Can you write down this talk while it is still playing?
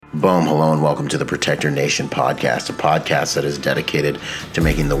Boom, hello, and welcome to the Protector Nation podcast, a podcast that is dedicated to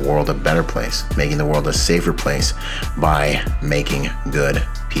making the world a better place, making the world a safer place by making good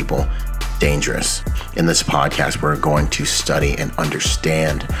people dangerous. In this podcast, we're going to study and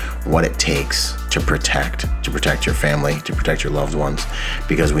understand what it takes to protect your family, to protect your loved ones,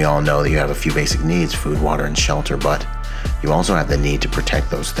 because we all know that you have a few basic needs, food, water, and shelter, but you also have the need to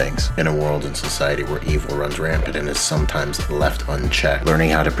protect those things. In a world and society where evil runs rampant and is sometimes left unchecked, learning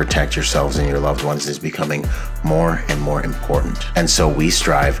how to protect yourselves and your loved ones is becoming more and more important. And so we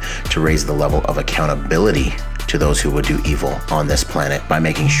strive to raise the level of accountability to those who would do evil on this planet by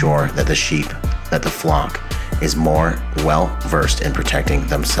making sure that the sheep, that the flock, is more well-versed in protecting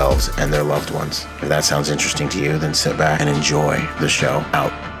themselves and their loved ones. If that sounds interesting to you, then sit back and enjoy the show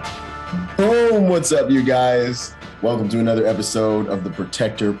out. Boom! What's up, you guys? Welcome to another episode of the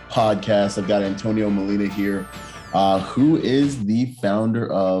Protector Podcast. I've got Antonio Molina here, who is the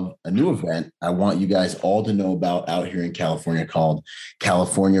founder of a new event I want you guys all to know about out here in California called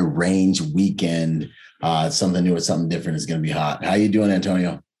California Range Weekend. It's something new, it's something different. It's going to be hot. How you doing,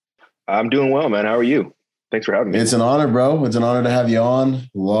 Antonio? I'm doing well, man. How are you? Thanks for having me. It's an honor, bro. It's an honor to have you on.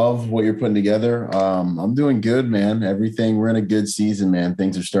 Love what you're putting together. I'm doing good, man. We're in a good season, man.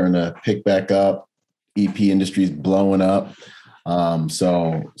 Things are starting to pick back up. EP industry is blowing up.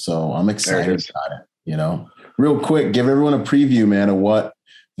 So I'm excited about it, you know. Real quick, give everyone a preview, man, of what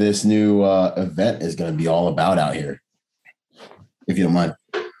this new event is going to be all about out here, if you don't mind.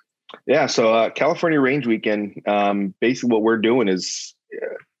 Yeah, so California Range Weekend, basically what we're doing is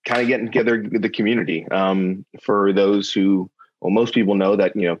kind of getting together the community. For those who, well, most people know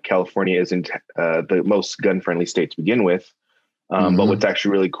that, you know, California isn't the most gun-friendly state to begin with. But what's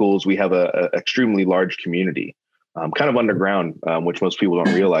actually really cool is we have a extremely large community, kind of underground, which most people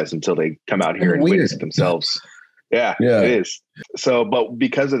don't realize until they come out here and witness it themselves. Yeah, it is. So, but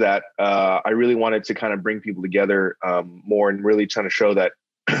because of that, I really wanted to kind of bring people together more and really trying to show that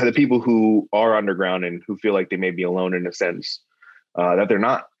the people who are underground and who feel like they may be alone in a sense, that they're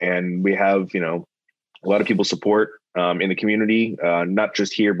not. And we have, you know, a lot of people support in the community, not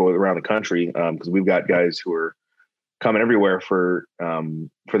just here, but around the country, because we've got guys who are coming everywhere for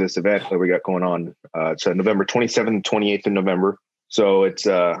this event that we got going on. It's November 27th and 28th in November. So it's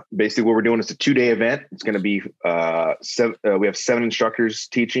basically what we're doing. It's a 2-day event. It's going to be we have 7 instructors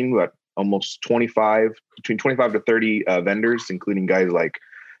teaching, but almost between 25 to 30 vendors, including guys like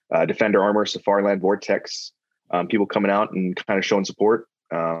Defender Armor, Safariland, Vortex, people coming out and kind of showing support,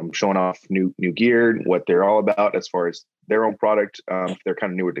 showing off new gear, what they're all about as far as their own product. They're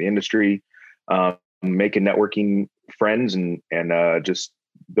kind of newer to the industry, making networking friends and just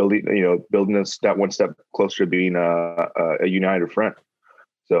building us that one step closer to being a united front.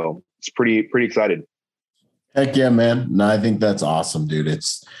 So it's pretty excited. Heck yeah, man. No, I think that's awesome, dude.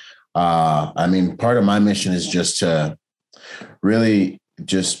 It's, I mean, part of my mission is just to really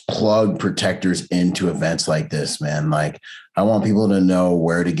just plug protectors into events like this, man. Like, I want people to know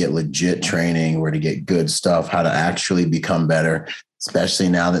where to get legit training, where to get good stuff, how to actually become better, especially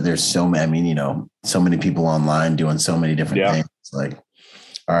now that there's so many people online doing so many different things. Like,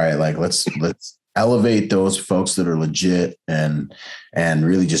 all right, like let's elevate those folks that are legit and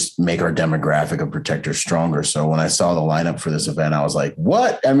really just make our demographic of protectors stronger. So when I saw the lineup for this event, I was like,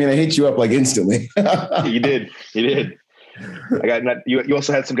 what? I mean, I hit you up like instantly. You did. You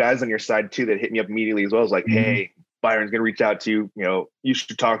also had some guys on your side too that hit me up immediately as well. I was like, hey, Byron's gonna reach out to you. You know, you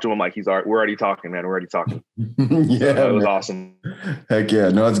should talk to him. Like, we're already talking, man. We're already talking. Yeah, so it was awesome. Heck yeah.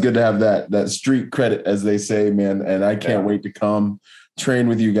 No, it's good to have that street credit, as they say, man. And I can't wait to come train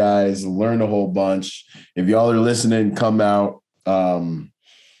with you guys, learn a whole bunch. If y'all are listening, come out and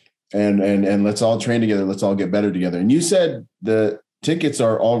let's all train together. Let's all get better together. And you said the tickets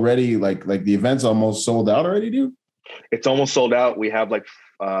are already like the event's almost sold out already, dude? It's almost sold out. We have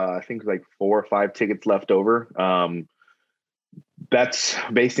I think 4 or 5 tickets left over. That's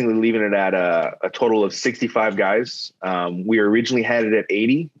basically leaving it at a total of 65 guys. We originally had it at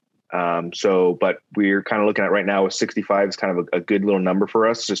 80. But we're kind of looking at right now with 65 is kind of a good little number for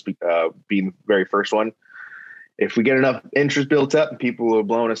us, just being the very first one. If we get enough interest built up and people are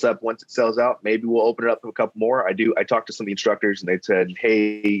blowing us up once it sells out, maybe we'll open it up to a couple more. I talked to some of the instructors and they said,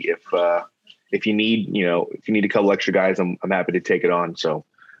 hey, if you need a couple extra guys, I'm happy to take it on. So,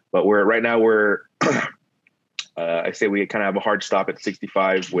 but I say we kind of have a hard stop at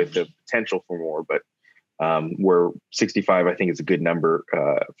 65 with the potential for more, but we're 65, I think is a good number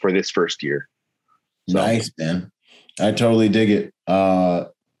for this first year. So. Nice, man. I totally dig it.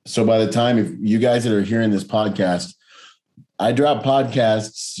 So by the time, if you guys that are hearing this podcast, I drop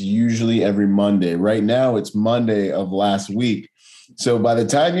podcasts usually every Monday. Right now it's Monday of last week. So by the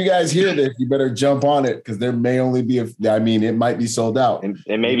time you guys hear this, you better jump on it because there may only be it might be sold out.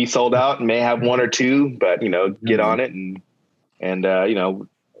 It may be sold out and may have one or two, but get on it and and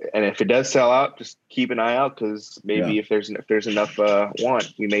if it does sell out, just keep an eye out because maybe if there's enough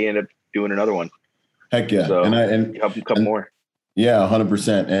want, we may end up doing another one. Heck yeah, so, and a couple more. Yeah,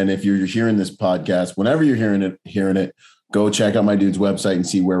 100%. And if you're hearing this podcast, whenever you're hearing it, go check out my dude's website and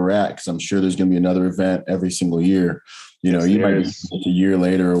see where we're at because I'm sure there's going to be another event every single year. You might be a year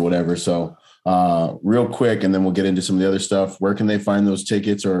later or whatever. So real quick, and then we'll get into some of the other stuff. Where can they find those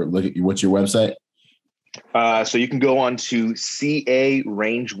tickets or look at what's your website? So you can go on to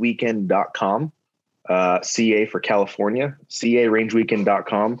carangeweekend.com, CA for California,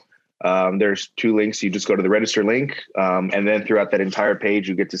 carangeweekend.com. There's two links. You just go to the register link. And then throughout that entire page,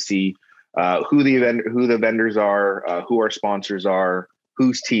 you get to see who the vendors are, who our sponsors are,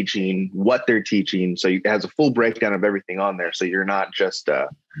 who's teaching, what they're teaching. So it has a full breakdown of everything on there. So you're not just,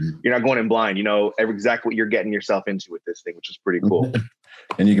 you're not going in blind, exactly what you're getting yourself into with this thing, which is pretty cool.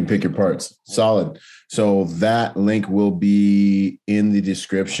 And you can pick your parts. Solid. So that link will be in the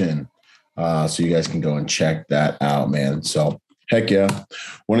description. So you guys can go and check that out, man. So heck yeah.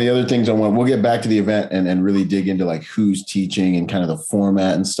 One of the other things we'll get back to the event and really dig into like who's teaching and kind of the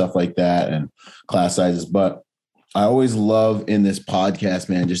format and stuff like that and class sizes. But I always love in this podcast,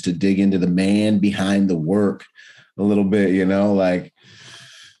 man, just to dig into the man behind the work a little bit, like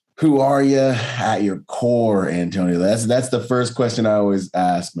who are you at your core, Antonio? That's the first question I always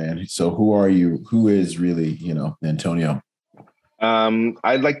ask, man. So who are you? Who is really, Antonio?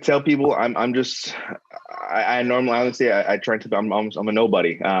 I'd like to tell people I'm just, I normally, honestly, I try to, I'm a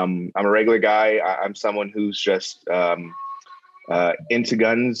nobody. I'm a regular guy. I'm someone who's just, into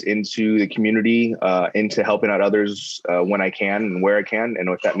guns, into the community, into helping out others, when I can and where I can. And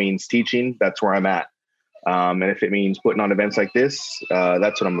if that means teaching, that's where I'm at. And if it means putting on events like this,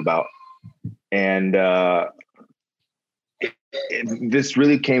 that's what I'm about. And, this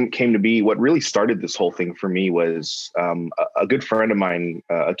really came to be. What really started this whole thing for me was a good friend of mine,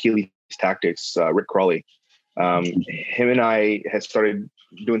 Achilles Tactics, Rick Crawley. Him and I had started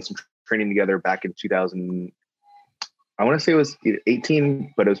doing some training together back in 2000. I want to say it was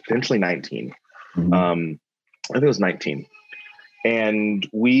 18, but it was potentially 19. Mm-hmm. I think it was 19. And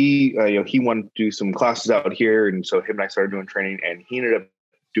we, he wanted to do some classes out here, and so him and I started doing training. And he ended up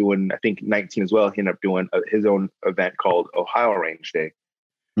doing, I think 19 as well. He ended up doing his own event called Ohio Range Day,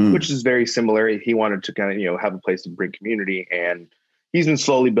 which is very similar. He wanted to kind of, have a place to bring community, and he's been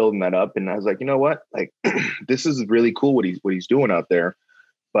slowly building that up. And I was like, you know what, like, this is really cool what he's doing out there,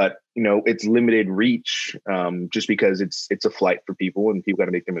 but it's limited reach, just because it's a flight for people and people got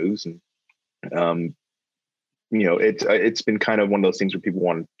to make their moves. And, it's been kind of one of those things where people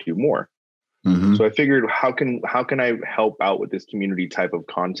want to do more. Mm-hmm. So I figured, how can I help out with this community type of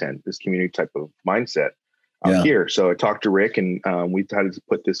content, this community type of mindset out here? So I talked to Rick, and we decided to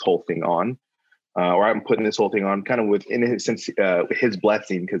put this whole thing on, or I'm putting this whole thing on kind of within his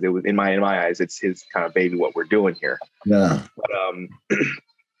blessing, because it was in my eyes, it's his kind of baby, what we're doing here. Yeah. But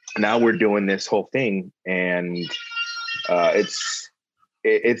now we're doing this whole thing, and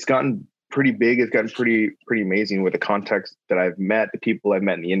it's gotten pretty big. It's gotten pretty amazing with the context that I've met, the people I've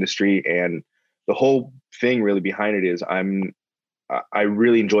met in the industry, and the whole thing really behind it is I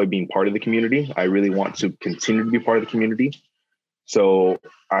really enjoy being part of the community. I really want to continue to be part of the community. So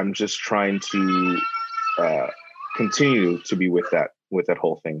I'm just trying to continue to be with that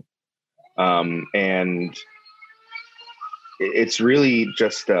whole thing. And it's really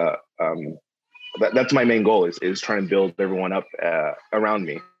just that's my main goal is trying to build everyone up around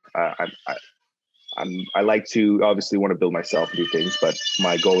me. I like to obviously want to build myself and do things, but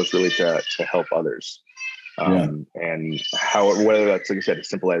my goal is really to help others. And whether that's, like I said, as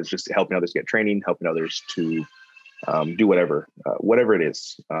simple as just helping others get training, helping others to do whatever it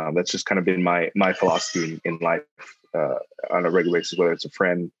is. That's just kind of been my philosophy in life on a regular basis, whether it's a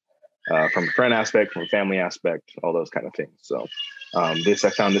friend, from a friend aspect, from a family aspect, all those kind of things. So I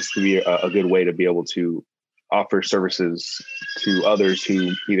found this to be a good way to be able to offer services to others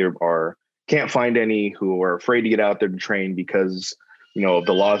who either can't find any, who are afraid to get out there to train because, of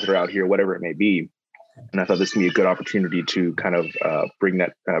the laws that are out here, whatever it may be. And I thought this would be a good opportunity to kind of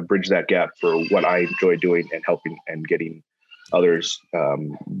bridge that gap for what I enjoy doing and helping and getting others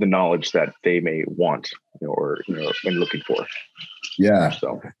the knowledge that they may want or been looking for. Yeah.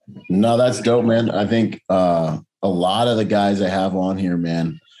 So no, that's dope, man. I think a lot of the guys I have on here,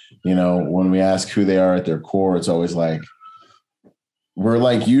 man, when we ask who they are at their core, it's always like, we're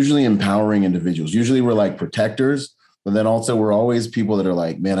like usually empowering individuals. Usually we're like protectors, but then also we're always people that are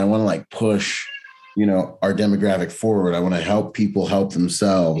like, man, I want to like push our demographic forward. I want to help people help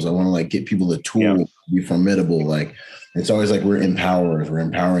themselves. I want to like get people the tools to be formidable. Like it's always like we're empowerers. We're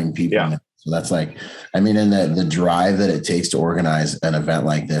empowering people. Yeah. So that's like, I mean, and the drive that it takes to organize an event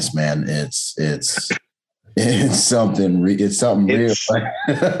like this, man, it's something. It's something real.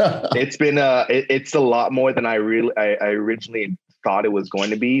 It's been it's a lot more than I originally thought it was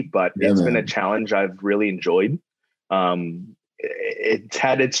going to be, but it's been a challenge I've really enjoyed. It's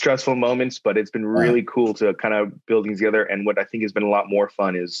had its stressful moments, but it's been really cool to kind of build things together. And what I think has been a lot more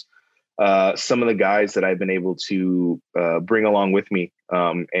fun is some of the guys that I've been able to bring along with me,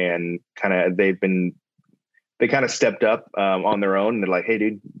 and kind of they kind of stepped up on their own. And they're like, "Hey,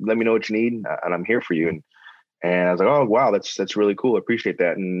 dude, let me know what you need, and I'm here for you." And I was like, "Oh, wow, that's really cool. I appreciate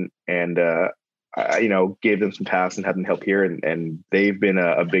that." And I gave them some tasks and had them help here, and they've been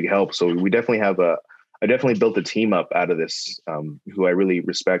a big help. So we definitely I definitely built a team up out of this, who I really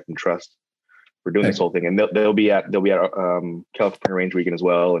respect and trust for doing this whole thing. And they'll be at California Range Weekend as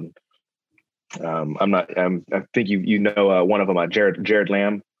well. And I think one of them, Jared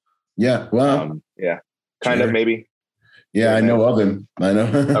Lamb. Yeah. Well, yeah, kind of maybe. Yeah, I know of him. I know.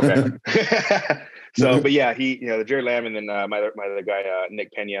 Okay. So, but yeah, the Jared Lamb, and then my other guy,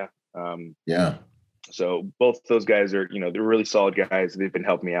 Nick Pena. Yeah. So both those guys are, they're really solid guys. They've been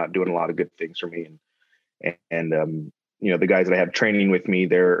helping me out, doing a lot of good things for me. And the guys that I have training with me,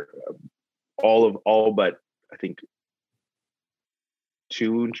 they're all but I think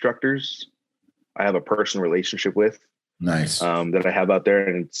 2 instructors I have a personal relationship with. Nice. That I have out there.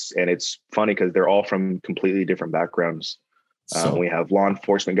 And it's funny because they're all from completely different backgrounds. We have law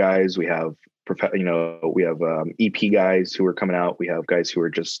enforcement guys, we have EP guys who are coming out. We have guys who are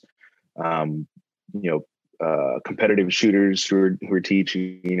just, competitive shooters who are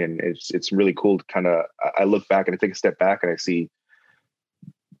teaching, and it's really cool to kind of, I look back and I take a step back and I see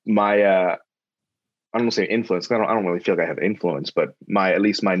my, I don't want to say influence. I don't really feel like I have influence, but at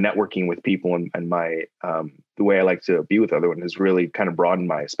least my networking with people and my, the way I like to be with other has really kind of broadened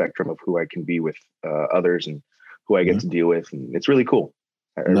my spectrum of who I can be with others and who I get to deal with. And it's really cool.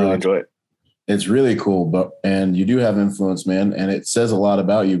 I really enjoy it. It's really cool, and you do have influence, man. And it says a lot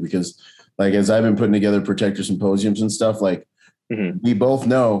about you because, like, as I've been putting together protector symposiums and stuff, like we both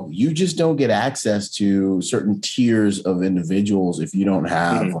know you just don't get access to certain tiers of individuals if you don't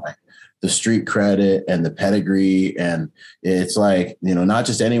have like the street credit and the pedigree. And it's like, not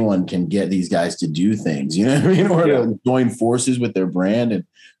just anyone can get these guys to do things, you know what I mean? Or to join forces with their brand and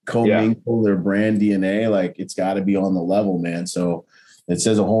commingle their brand DNA. Like it's got to be on the level, man. So it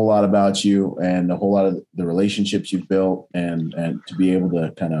says a whole lot about you and a whole lot of the relationships you've built and to be able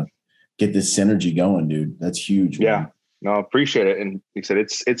to kind of get this synergy going, dude. That's huge. Man. Yeah, no, I appreciate it. And like I said,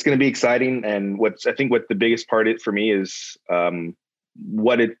 it's going to be exciting. And what the biggest part for me is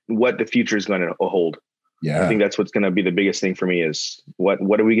what the future is going to hold. Yeah. I think that's what's going to be the biggest thing for me is what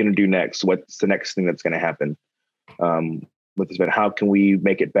are we going to do next? What's the next thing that's going to happen with this event? How can we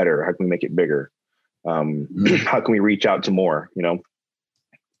make it better? How can we make it bigger? How can we reach out to more,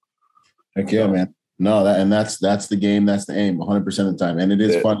 Heck yeah, man. No, that's the game. That's the aim 100% of the time. And it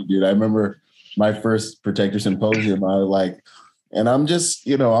is funny, dude. I remember my first protector symposium. I was like, and I'm just,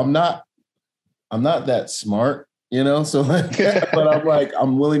 I'm not that smart, so like, but I'm like,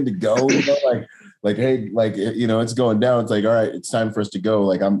 I'm willing to go, like, hey, like, it's going down. It's like, all right, it's time for us to go.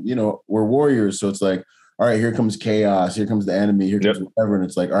 Like we're warriors. So it's like, all right, here comes chaos. Here comes the enemy. Here comes whatever. And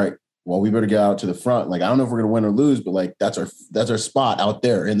it's like, all right, well, we better get out to the front. Like, I don't know if we're going to win or lose, but like, that's our spot out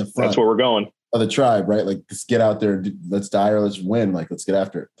there in the front. That's where we're going. Of the tribe, right? Like, let's get out there. Let's die or let's win. Like, let's get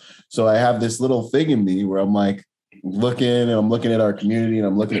after it. So I have this little thing in me where I'm like looking at our community and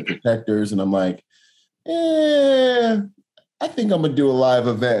I'm looking at protectors and I'm like, I think I'm going to do a live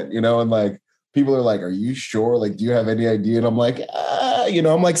event, and like, people are like, are you sure? Like, do you have any idea? And I'm like,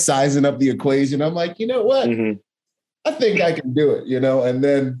 I'm like sizing up the equation. I'm like, you know what? I think I can do it, and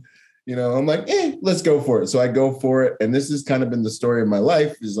then, I'm like, let's go for it. So I go for it. And this has kind of been the story of my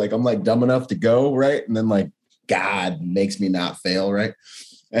life is like, I'm like dumb enough to go. Right. And then like, God makes me not fail. Right.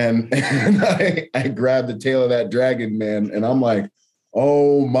 And I grabbed the tail of that dragon, man. And I'm like,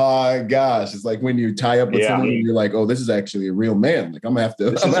 oh my gosh. It's like when you tie up with someone and you're like, oh, this is actually a real man. Like I'm gonna have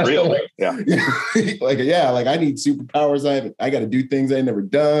to, this is real. Like, like I need superpowers. I got to do things I ain't never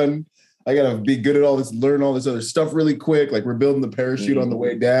done. I got to be good at all this, learn all this other stuff really quick. Like we're building the parachute on the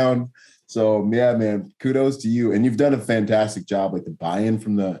way down. So yeah, man, kudos to you. And you've done a fantastic job. Like the buy-in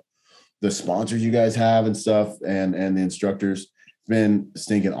from the sponsors you guys have and stuff and the instructors been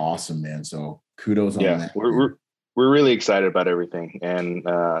stinking awesome, man. So kudos on that. We're really excited about everything. And,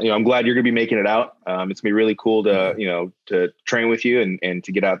 I'm glad you're going to be making it out. It's going to be really cool to, to train with you and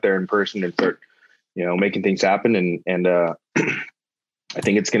to get out there in person and start making things happen. And I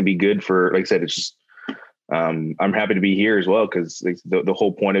think it's going to be good for, like I said, it's just, I'm happy to be here as well. Cause the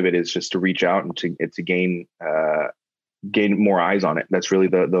whole point of it is just to reach out and to gain more eyes on it. That's really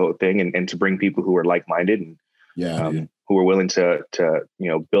the thing. And to bring people who are like-minded and who are willing to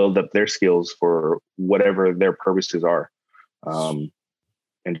build up their skills for whatever their purposes are.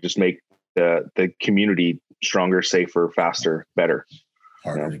 And just make the community stronger, safer, faster, better.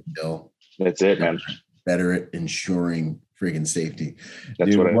 Harder to kill. That's it, man. Better at ensuring freaking safety.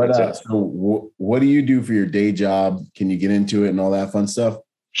 That's so what do you do for your day job? Can you get into it and all that fun stuff?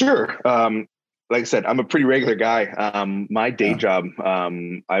 Sure. Like I said, I'm a pretty regular guy. My day job,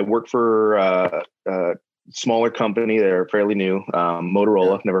 I work for a smaller company. They're fairly new.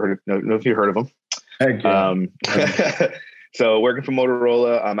 Motorola. Never know if you heard of them. Heck yeah. So working for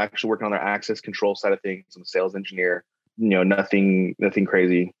Motorola, I'm actually working on their access control side of things. I'm a sales engineer, nothing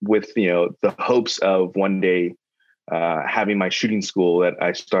crazy, with, the hopes of one day having my shooting school that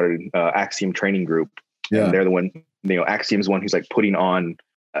I started, Axiom Training Group. Yeah. And they're the one, Axiom is the one who's like putting on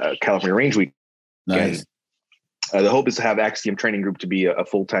California Range Week. Nice. And, the hope is to have Axiom Training Group to be a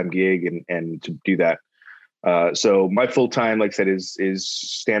full-time gig and to do that. So my full-time, like I said, is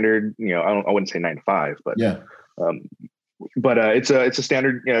standard, I wouldn't say 9 to 5, but yeah. But it's a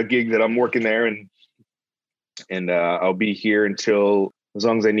standard gig that I'm working there, and I'll be here until, as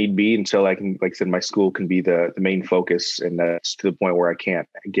long as I need be, until I can, like I said, my school can be the main focus, and that's to the point where I can't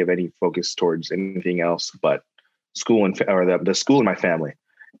give any focus towards anything else but school or the school and my family.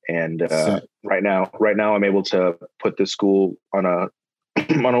 And right now I'm able to put the school on a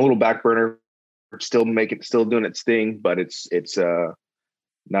little back burner, still doing its thing, but it's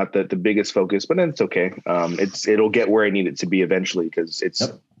not the biggest focus, but it's okay. It'll get where I need it to be eventually, because it's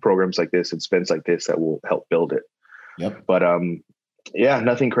programs like this, it's events like this that will help build it. Yep. But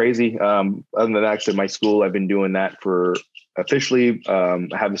nothing crazy. Other than that, actually, my school, I've been doing that for officially. I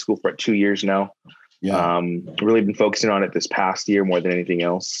have the school for 2 years now. Yeah. Really been focusing on it this past year more than anything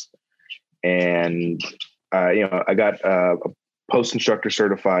else. And I got a post instructor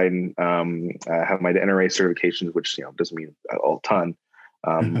certified, and I have my NRA certifications, which doesn't mean a ton.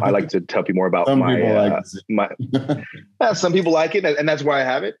 I like to tell people more about some people like it, and that's why I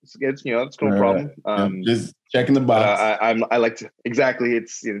have it. It's no problem. Just checking the box. I like to, exactly.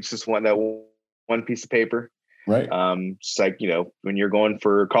 It's just one piece of paper, right? Just like when you're going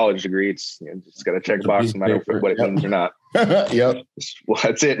for a college degree, it's just got to check a box, no matter what it means or not. Yep. Well,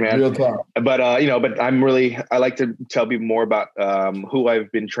 that's it, man. Real talk. But I like to tell people more about who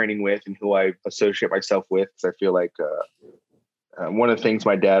I've been training with and who I associate myself with, because I feel like. One of the things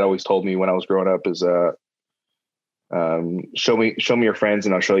my dad always told me when I was growing up is, show me your friends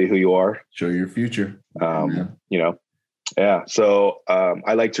and I'll show you who you are. Show your future. Yeah. So,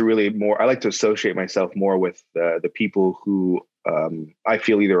 I like to associate myself more with the people who, I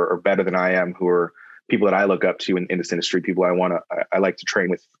feel either are better than I am, who are people that I look up to in this industry, people I like to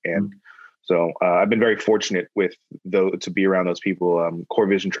train with. And so, I've been very fortunate to be around those people. Core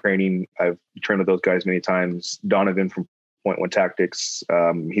Vision Training, I've trained with those guys many times. Donovan from Point One Tactics.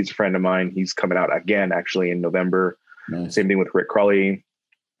 He's a friend of mine. He's coming out again, actually, in November. Nice. Same thing with Rick Crawley.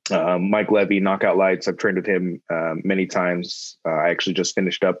 Mike Levy, Knockout Lights. I've trained with him many times. I actually just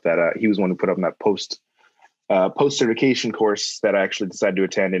finished up that. He was one who put up in that post certification course that I actually decided to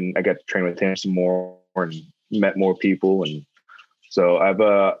attend, and I got to train with him some more and met more people. And so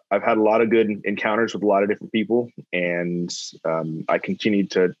I've had a lot of good encounters with a lot of different people, and I continue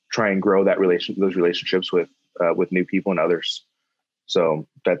to try and grow those relationships with new people and others. So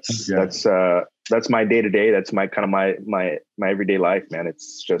that's my day to day. That's my kind of my everyday life, man.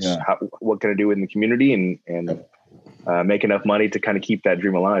 It's just what can I do in the community and make enough money to kind of keep that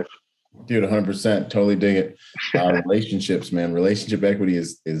dream alive. Dude, 100%, totally dig it. Relationships, man. Relationship equity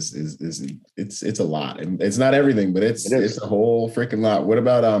is it's a lot, and it's not everything, but it's a whole freaking lot. What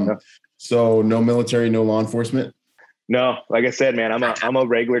about so no military, no law enforcement? No, like I said, man, I'm a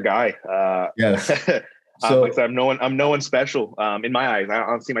regular guy. Yes. So I'm no one special in my eyes. I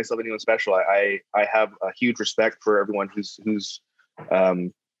don't see myself as anyone special. I have a huge respect for everyone who's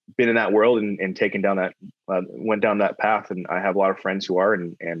been in that world and taken down that went down that path. And I have a lot of friends who are,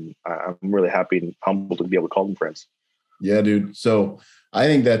 and I'm really happy and humbled to be able to call them friends. Yeah, dude. So I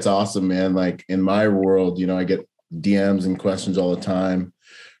think that's awesome, man. Like in my world, I get DMs and questions all the time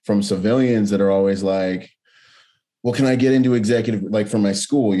from civilians that are always like, well, can I get into executive, like from my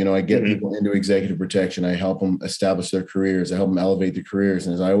school, I get people into executive protection. I help them establish their careers. I help them elevate their careers.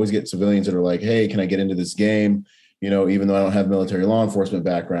 And I always get civilians that are like, hey, can I get into this game? Even though I don't have military law enforcement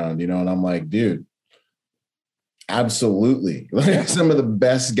background, and I'm like, dude, Absolutely. Like some of the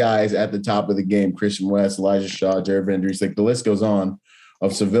best guys at the top of the game, Christian West, Elijah Shaw, Jared Van Dries, like the list goes on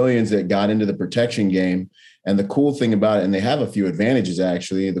of civilians that got into the protection game. And the cool thing about it, and they have a few advantages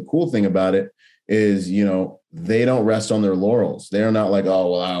actually. The cool thing about it is, they don't rest on their laurels. They're not like,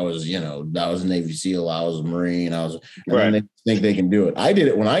 oh, well, I was a Navy SEAL, I was a Marine, and then they think they can do it. I did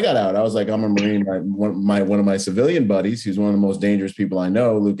it when I got out. I was like, I'm a Marine. One of my civilian buddies, who's one of the most dangerous people I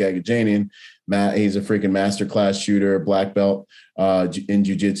know, Luke Agajanian, Matt, he's a freaking masterclass shooter, black belt in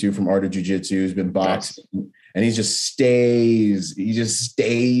jiu-jitsu from Art of Jiu-Jitsu. He's been boxing, and he just stays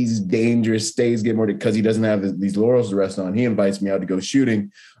dangerous, stays getting more because he doesn't have these laurels to rest on. He invites me out to go shoot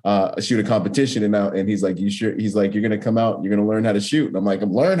a competition, and he's like, "You sure?" He's like, "You're gonna come out, you're gonna learn how to shoot." And I'm like,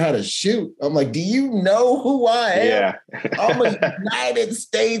 "I'm learn how to shoot." I'm like, "Do you know who I am?" Yeah. I'm a United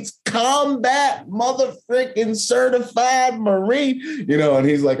States combat motherfucking certified Marine, and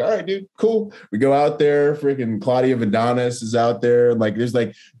he's like, "All right, dude, cool." We go out there, freaking Claudia Vadonis is out there. Like there's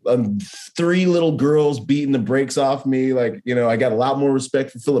like 3 little girls beating the brakes off me. Like, I got a lot more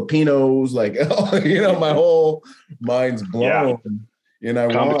respect for Filipinos. Like, my whole mind's blown. Yeah.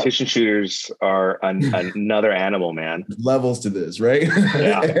 Competition shooters are another animal, man. Levels to this, right?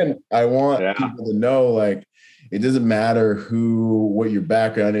 Yeah. And I want people to know, like, it doesn't matter what your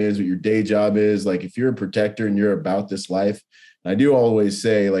background is, what your day job is. Like, if you're a protector and you're about this life, and I do always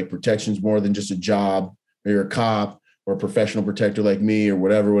say, like, protection's more than just a job, or you're a cop or a professional protector like me or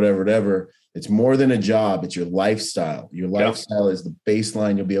whatever. It's more than a job. It's your lifestyle. Your lifestyle is the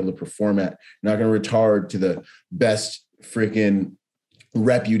baseline you'll be able to perform at. You're not going to retard to the best freaking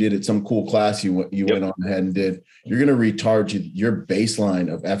rep you did at some cool class you went on ahead and did. You're going to retard to your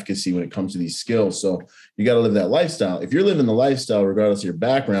baseline of efficacy when it comes to these skills. So you got to live that lifestyle. If you're living the lifestyle, regardless of your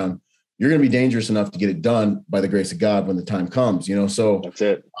background, you're going to be dangerous enough to get it done by the grace of God when the time comes, So that's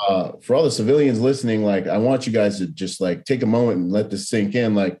it. For all the civilians listening, like, I want you guys to just like take a moment and let this sink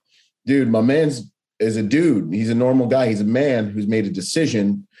in. Like, dude, my man's is a dude. He's a normal guy. He's a man who's made a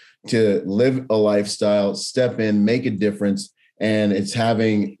decision to live a lifestyle, step in, make a difference. And it's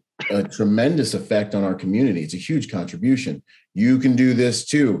having a tremendous effect on our community. It's a huge contribution. You can do this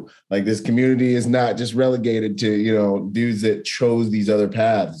too. Like, this community is not just relegated to, dudes that chose these other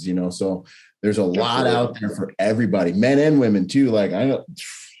paths, So there's a lot out there for everybody, men and women too. Like, I know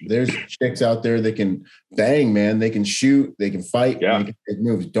there's chicks out there that can bang, man. They can shoot, they can fight, they can make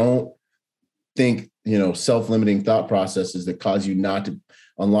moves. Don't think, self-limiting thought processes that cause you not to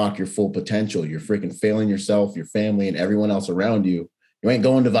unlock your full potential. You're freaking failing yourself, your family, and everyone else around you. You ain't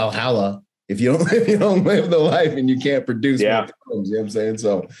going to Valhalla if you don't live the life and you can't produce. Yeah. Comes, you know what I'm saying?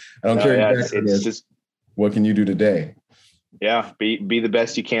 So I don't care. Yeah, it's just, what can you do today? Yeah. Be the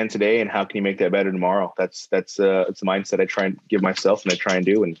best you can today. And how can you make that better tomorrow? It's a mindset I try and give myself, and I try and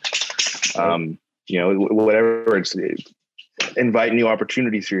do. And, whatever it's, invite new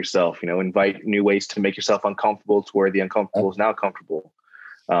opportunities for yourself, invite new ways to make yourself uncomfortable to where the uncomfortable is now comfortable.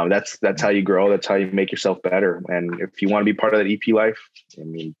 That's how you grow. That's how you make yourself better. And if you want to be part of that EP life, I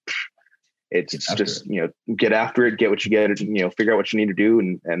mean, it's just, get after it, get what you get, figure out what you need to do.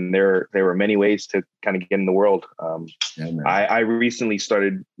 And there are many ways to kind of get in the world. I recently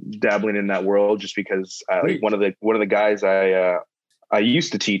started dabbling in that world just because one of the guys I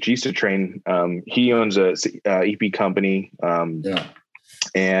used to train. He owns a EP company.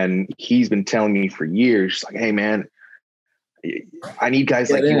 And he's been telling me for years, like, hey man, I need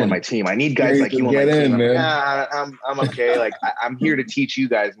guys like you on my team. I need guys like you on my team. I'm okay. Like, I'm here to teach you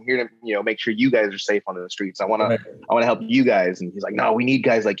guys. I'm here to, make sure you guys are safe on the streets. I want to help you guys. And he's like, no, we need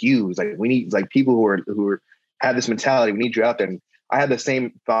guys like you. He's like, we need like people who have this mentality. We need you out there. And I had the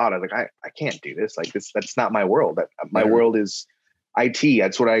same thought. I was like, I can't do this. Like that's not my world. My world is IT.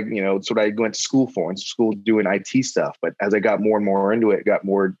 That's what I went to school for. And school doing IT stuff. But as I got more and more into it, got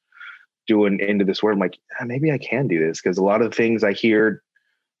more doing into this world, I'm like, maybe I can do this, because a lot of the things I hear,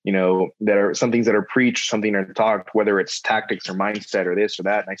 that are some things that are preached, something that are talked, whether it's tactics or mindset or this or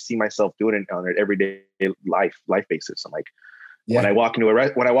that, and I see myself doing it on an everyday life basis. I'm like, when I walk into a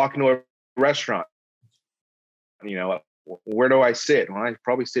restaurant, where do I sit? Well, I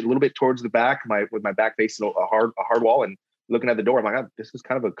probably sit a little bit towards the back, with my back facing a hard wall and looking at the door. I'm like, this is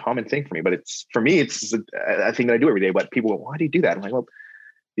kind of a common thing for me, but it's a thing that I do every day. But people go, why do you do that? I'm like, well,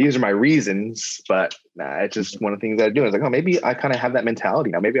 these are my reasons, but it's just one of the things that I do. It's like, oh, maybe I kind of have that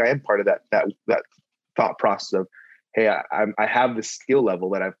mentality now. Maybe I am part of that thought process of, hey, I have this skill level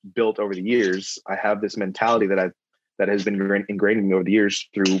that I've built over the years. I have this mentality that has been ingrained in me over the years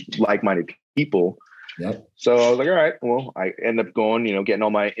through like-minded people. Yep. So I was like, all right, well, I ended up going, getting all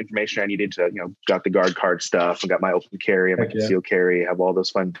my information I needed to, got the guard card stuff. I got my open carry and my concealed carry, have all those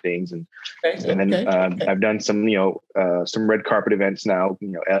fun things. And then I've done some, some red carpet events now,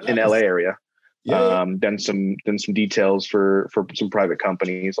 in LA area. Done some details for some private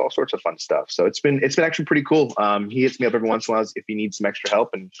companies, all sorts of fun stuff. So it's been actually pretty cool. He hits me up every once in a while if he needs some extra help,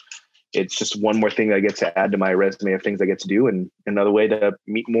 and it's just one more thing that I get to add to my resume of things I get to do, and another way to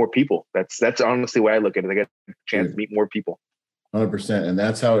meet more people. That's honestly why I look at it. I get a chance to meet more people. 100%. And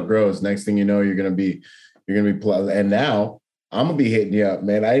that's how it grows. Next thing you know, you're going to be, and now I'm going to be hitting you up,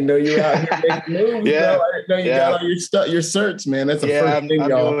 man. I didn't know you were out here making moves, yeah. bro. I didn't know you got all your certs, man. That's the first thing,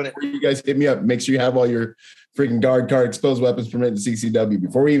 y'all. Before you guys hit me up, make sure you have all your freaking guard card, exposed weapons permit, and CCW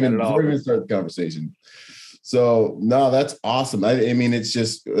before we even start the conversation. So no, that's awesome. I mean, it's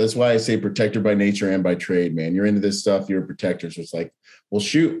just, that's why I say protector by nature and by trade, man. You're into this stuff, you're a protector. So it's like, well,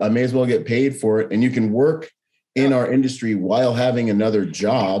 shoot, I may as well get paid for it. And you can work in our industry while having another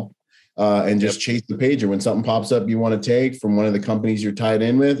job and just chase the pager. When something pops up you want to take from one of the companies you're tied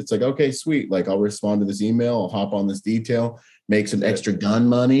in with, it's like, okay, sweet. Like I'll respond to this email, I'll hop on this detail, make some extra gun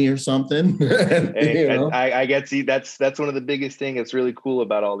money or something. I get, see, that's one of the biggest things that's really cool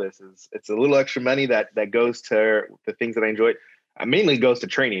about all this is it's a little extra money that goes to the things that I enjoy. It mainly goes to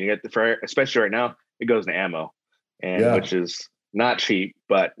training, especially right now, it goes to ammo, and which is not cheap,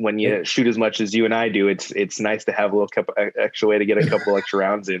 but when you shoot as much as you and I do, it's nice to have a little extra way to get a couple extra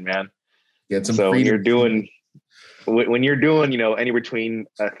rounds in, man. Get some. So when you're doing, anywhere between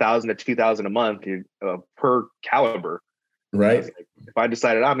 1,000 to 2,000 a month per caliber, right? If I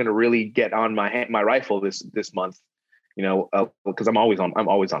decided I'm going to really get on my rifle this month, because I'm always on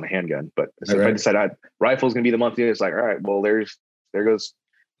a handgun, but if I decide rifle's going to be the month, it's like, all right, well, there goes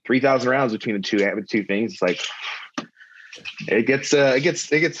 3,000 rounds between the two things. It's like, it gets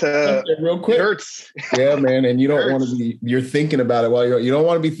real quick. It hurts. Yeah, man. And you don't want to be, you're thinking about it you don't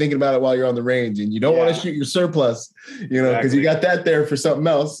want to be thinking about it while you're on the range, and you don't want to shoot your surplus, because you got that there for something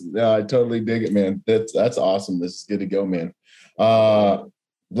else. I totally dig it, man. That's awesome. This is good to go, man.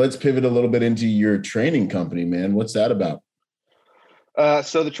 Let's pivot a little bit into your training company, man. What's that about?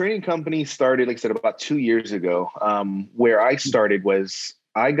 So the training company started, like I said, about 2 years ago. Where I started was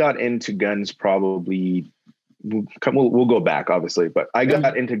I got into guns probably. We'll go back, obviously, but I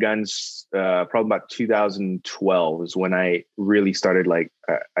got into guns probably about 2012 is when I really started.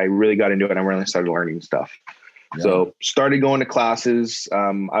 I really got into it. And I really started learning stuff. Yeah. So started going to classes.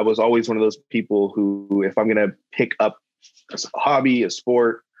 I was always one of those people who, if I'm going to pick up a hobby, a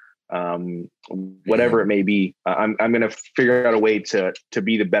sport, whatever it may be, I'm going to figure out a way to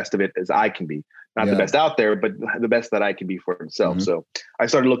be the best of it as I can be. Not the best out there, but the best that I can be for myself. Mm-hmm. So I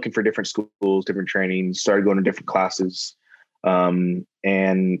started looking for different schools, different trainings, started going to different classes, and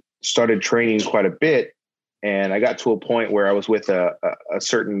started training quite a bit. And I got to a point where I was with a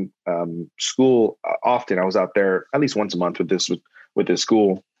certain school often. I was out there at least once a month with this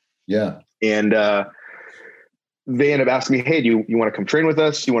school. Yeah. And they ended up asking me, hey, do you want to come train with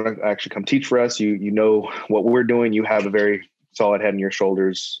us? You want to actually come teach for us? You know what we're doing. You have a very solid head on your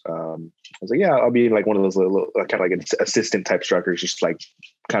shoulders. I was like, yeah, I'll be like one of those little kind of like an assistant type instructors, just like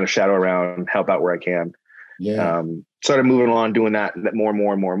kind of shadow around, help out where I can. Yeah. Started moving along, doing that more and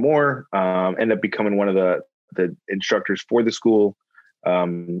more and more and more. Ended up becoming one of the instructors for the school,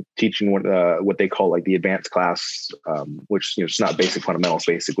 teaching what they call like the advanced class, which it's not basic fundamentals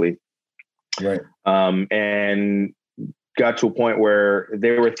basically. Right. And got to a point where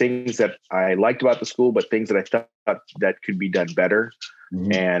there were things that I liked about the school, but things that I thought that could be done better.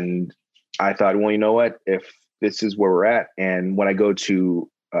 Mm-hmm. And I thought, well, you know what, if this is where we're at, and when I go to,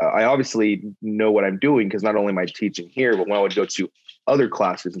 I obviously know what I'm doing, because not only am I teaching here, but when I would go to other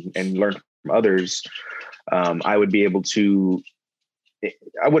classes and learn from others, I would be able to,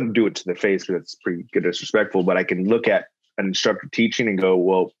 I wouldn't do it to the face because it's pretty good disrespectful, but I can look at an instructor teaching and go,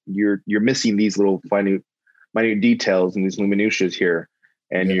 well, you're missing these little minute details and these minutiae here,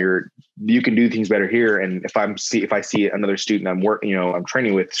 and you can do things better here. And if I see another student I'm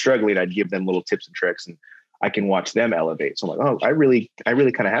training with struggling, I'd give them little tips and tricks, and I can watch them elevate. So I'm like, oh, I really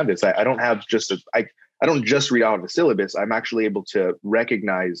kind of have this. I don't have I don't just read out of the syllabus. I'm actually able to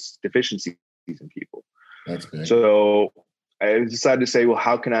recognize deficiencies in people. That's good. So I decided to say, well,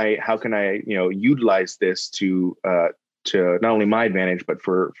 how can I utilize this to not only my advantage, but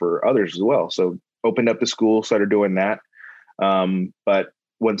for others as well. So opened up the school, started doing that. But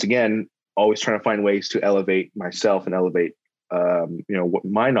once again, always trying to find ways to elevate myself and elevate, what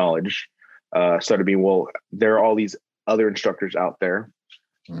my knowledge, started being, well, there are all these other instructors out there.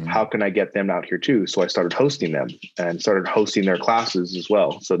 Mm-hmm. How can I get them out here too? So I started hosting them and started hosting their classes as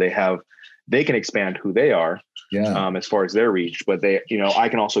well. So they have they can expand who they are, as far as their reach, but they, I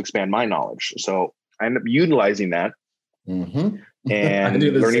can also expand my knowledge. So I end up utilizing that and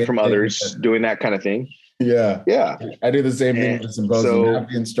learning from others, doing that kind of thing. Yeah. Yeah. I do the same thing with the symposium. Half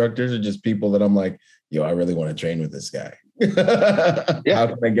the instructors are just people that I'm like, yo, I really want to train with this guy. How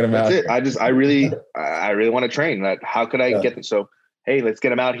can I get him out? I really want to train. How could I get them? So, hey, let's get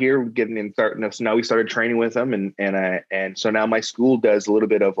them out here. Getting in starting. So now we started training with them, and so now my school does a little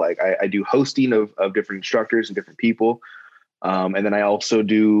bit of like I do hosting of different instructors and different people, and then I also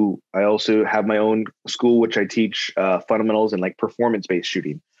have my own school which I teach fundamentals and like performance based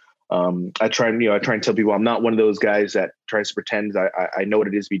shooting. I try and tell people I'm not one of those guys that tries to pretend I know what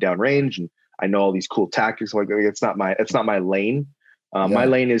it is to be downrange and I know all these cool tactics. Like it's not my lane. My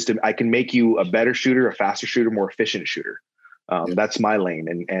lane is I can make you a better shooter, a faster shooter, more efficient shooter. That's my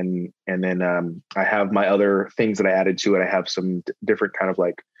lane. And then I have my other things that I added to it. I have some different kind of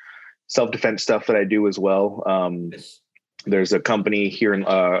like self-defense stuff that I do as well. There's a company here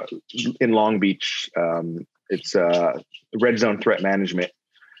in Long Beach. It's Red Zone Threat Management.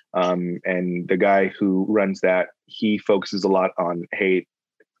 And the guy who runs that, he focuses a lot on, hey,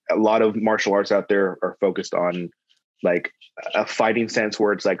 a lot of martial arts out there are focused on like a fighting sense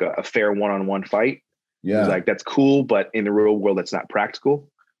where it's like a fair one-on-one fight. Yeah. He's like, that's cool, but in the real world, that's not practical.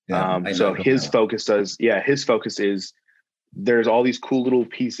 So his focus is there's all these cool little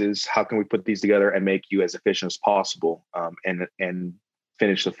pieces. How can we put these together and make you as efficient as possible? And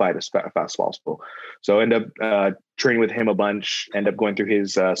finish the fight as fast as possible. So I end up training with him a bunch, end up going through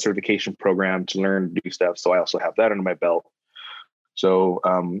his certification program to learn to do stuff. So I also have that under my belt. So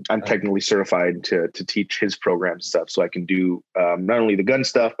I'm technically certified to teach his program stuff. So I can do not only the gun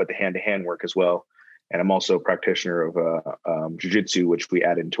stuff, but the hand-to-hand work as well. And I'm also a practitioner of jiu-jitsu, which we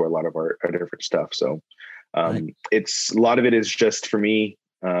add into a lot of our different stuff. So it's a lot of it is just for me.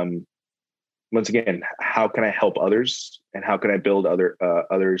 Once again, how can I help others and how can I build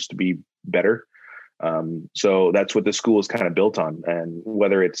others to be better? So that's what the school is kind of built on. And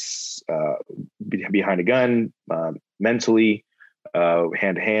whether it's behind a gun, mentally,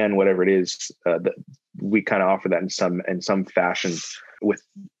 hand to hand, whatever it is, we kind of offer that in some fashion. With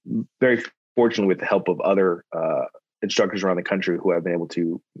very fortunately with the help of other instructors around the country who I've been able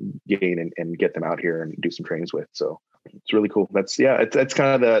to gain and get them out here and do some trainings with. So it's really cool. That's kind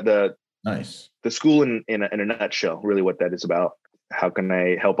of the nice. The school in a nutshell, really what that is about. How can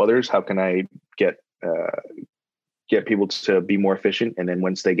I help others? How can I get people to be more efficient? And then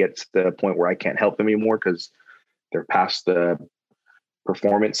once they get to the point where I can't help them anymore because they're past the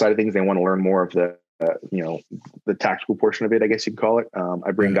performance side of things, they want to learn more of the tactical portion of it, I guess you can call it.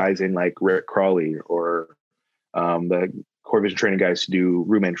 I bring guys in like Rick Crawley or the core vision training guys to do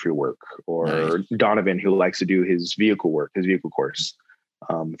room entry work, or Donovan, who likes to do his vehicle work, his vehicle course.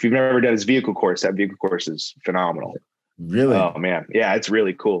 If you've never done his vehicle course, that vehicle course is phenomenal. Really? Oh man. Yeah, it's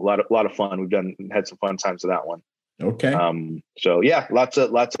really cool. A lot of fun. We've had some fun times with that one. Okay. So yeah, lots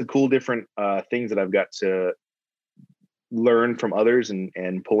of cool different things that I've got to learn from others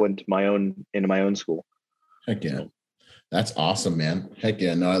and pull into my own school. Heck yeah. That's awesome, man. Heck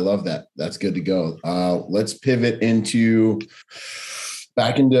yeah. No, I love that. That's good to go. Let's pivot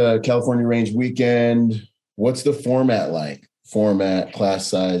back into California Range Weekend. What's the format like? Class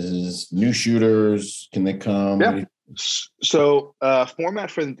sizes, new shooters, can they come? Yeah. So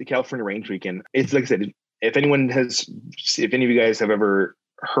format for the California Range Weekend, it's like I said, if any of you guys have ever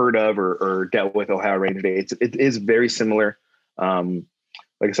heard of or dealt with Ohio Range Day, it is very similar. Like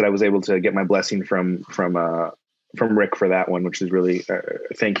I said, I was able to get my blessing from Rick for that one, which is really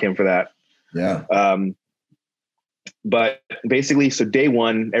thank him for that. Yeah. But basically, so day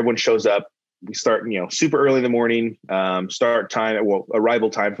one, everyone shows up. We start, super early in the morning. Start time, arrival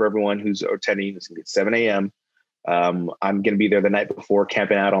time for everyone who's attending is going to be 7 a.m. I'm going to be there the night before,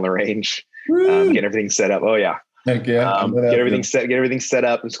 camping out on the range, getting everything set up. Oh yeah. Heck yeah. Get everything set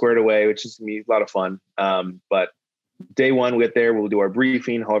up and squared away, which is going to be a lot of fun. But day one, we get there, we'll do our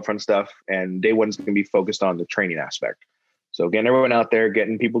briefing, all that fun stuff. And day one is going to be focused on the training aspect. So getting everyone out there,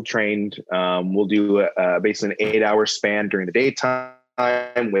 getting people trained. We'll do basically an 8-hour span during the daytime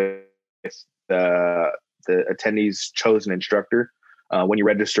with the attendee's chosen instructor. When you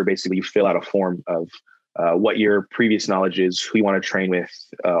register, basically you fill out a form of what your previous knowledge is, who you want to train with,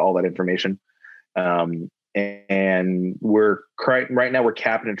 all that information. And right now we're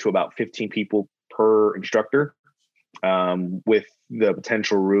capping it to about 15 people per instructor, with the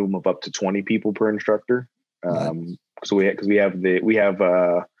potential room of up to 20 people per instructor. Nice. So we have the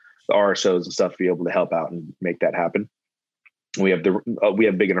RSOs and stuff to be able to help out and make that happen. We have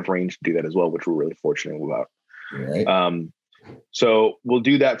big enough range to do that as well, which we're really fortunate about. Right. So we'll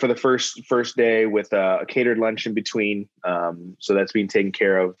do that for the first day with a catered lunch in between. So that's being taken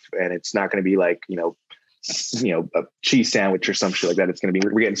care of, and it's not going to be like, a cheese sandwich or some shit like that. It's going to be,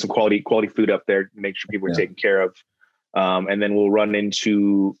 we're getting some quality food up there to make sure people are taken care of. And then we'll finish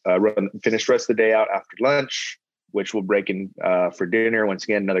the rest of the day out after lunch, which we'll break in for dinner. Once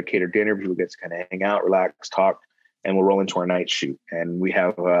again, another catered dinner. People get to kind of hang out, relax, talk, and we'll roll into our night shoot. And we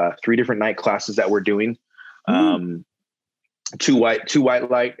have 3 different night classes that we're doing. Two white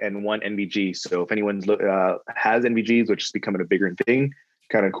light and 1 NVG. So if anyone has NVGs, which is becoming a bigger thing,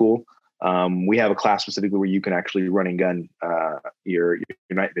 kind of cool. We have a class specifically where you can actually run and gun your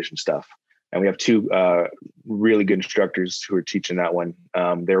night vision stuff. And we have 2 really good instructors who are teaching that one.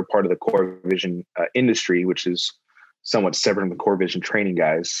 They're part of the core vision industry, which is somewhat separate from the core vision training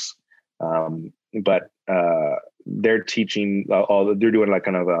guys. But they're teaching they're doing like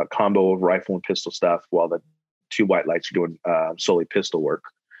kind of a combo of rifle and pistol stuff, while the 2 white lights are doing solely pistol work.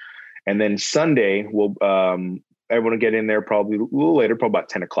 And then Sunday, we'll everyone will get in there probably a little later, probably about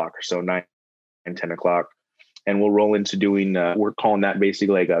 10 o'clock or so, 9 and 10 o'clock. And we'll roll into doing, we're calling that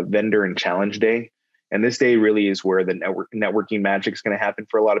basically like a vendor and challenge day. And this day really is where the networking magic is going to happen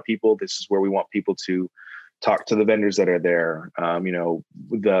for a lot of people. This is where we want people to talk to the vendors that are there.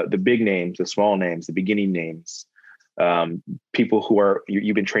 The big names, the small names, the beginning names, people who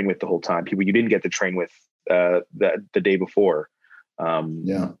you've been trained with the whole time, people you didn't get to train with the day before.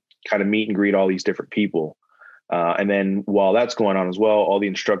 Kind of meet and greet all these different people. And then while that's going on as well, all the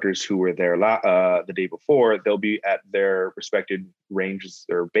instructors who were there the day before, they'll be at their respected ranges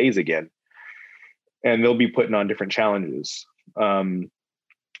or bays again. And they'll be putting on different challenges,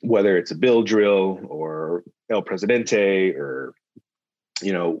 whether it's a bill drill or El Presidente or,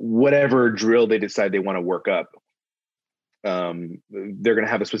 whatever drill they decide they want to work up. They're going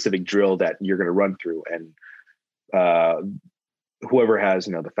to have a specific drill that you're going to run through. And whoever has,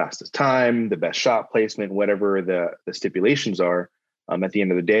 the fastest time, the best shot placement, whatever the stipulations are, at the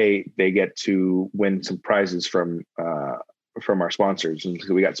end of the day, they get to win some prizes from our sponsors. And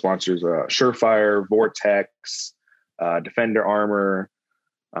so we got sponsors, Surefire, Vortex, Defender Armor.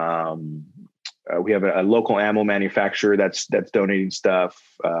 We have a local ammo manufacturer that's donating stuff.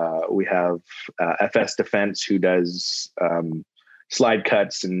 We have FS Defense, who does slide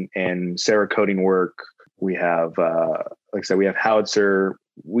cuts and Cerakoting work. We have, like I said, we have Howitzer.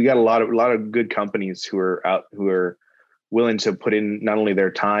 We got a lot of good companies who are willing to put in not only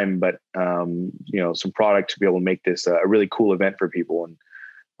their time, but some product to be able to make this a really cool event for people,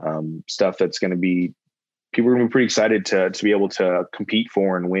 and stuff that's going to be, people are going to be pretty excited to be able to compete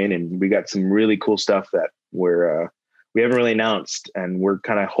for and win. And we got some really cool stuff that we haven't really announced, and we're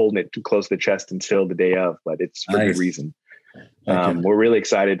kind of holding it too close to the chest until the day of, but it's for good reason. We're really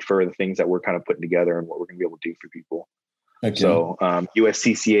excited for the things that we're kind of putting together and what we're going to be able to do for people. So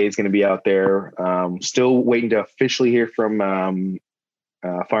USCCA is going to be out there. Still waiting to officially hear from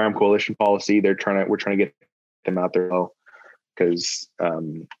Firearm Coalition Policy. We're trying to get them out there because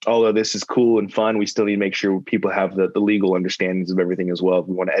although this is cool and fun, we still need to make sure people have the legal understandings of everything as well.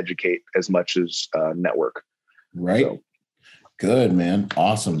 We want to educate as much as network. Right. So. Good, man.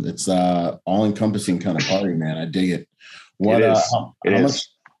 Awesome. It's all encompassing kind of party, man. I dig it. What how much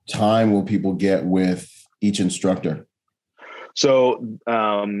time will people get with each instructor? So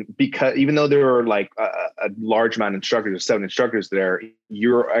because even though there are like a large amount of instructors, there's 7 instructors there,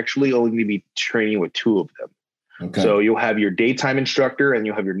 you're actually only going to be training with 2 of them. Okay. So you'll have your daytime instructor and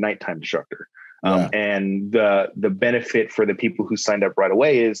you'll have your nighttime instructor. And the benefit for the people who signed up right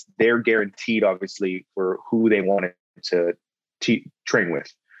away is they're guaranteed, obviously, for who they wanted to train with.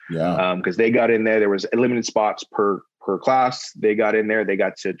 Because they got in there was limited spots per class. They got in there, they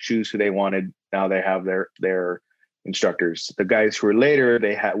got to choose who they wanted. Now they have their instructors. The guys who were later,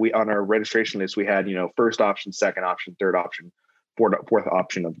 we on our registration list, we had, first option, second option, third option, fourth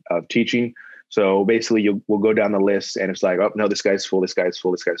option of teaching. So basically we'll go down the list and it's like, oh no, this guy's full, this guy's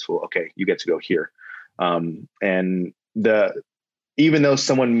full, this guy's full. Okay, you get to go here. And even though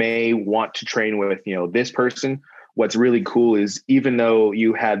someone may want to train with, this person, what's really cool is even though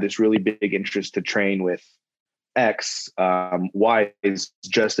you had this really big interest to train with X, Y is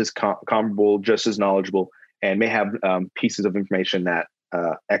just as comparable, just as knowledgeable, and may have pieces of information that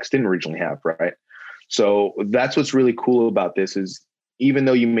X didn't originally have, right? So that's what's really cool about this is even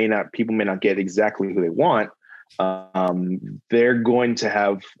though people may not get exactly who they want, they're going to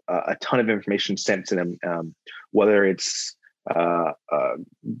have a ton of information sent to them, whether it's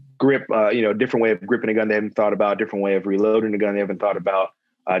grip, different way of gripping a gun they haven't thought about, different way of reloading a gun they haven't thought about,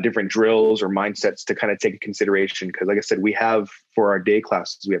 different drills or mindsets to kind of take into consideration. Because like I said, we have for our day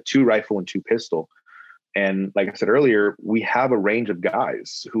classes, we have 2 rifle and 2 pistol. And like I said earlier, we have a range of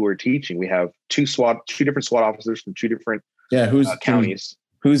guys who are teaching. We have two different SWAT officers from two different counties.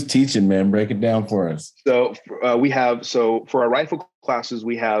 Who's teaching, man? Break it down for us. So for our rifle classes,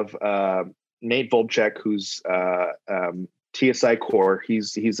 we have Nate Volchek, who's TSI Core.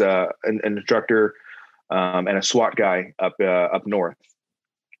 He's an instructor and a SWAT guy up north,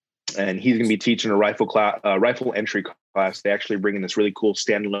 and he's going to be teaching a rifle entry class. They actually bring in this really cool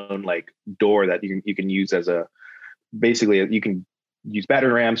standalone like door that you can use as you can use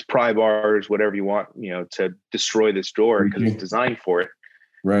battering rams, pry bars, whatever you want, to destroy this door because it's designed for it.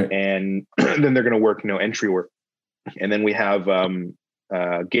 Right. And then they're going to work, entry work. And then we have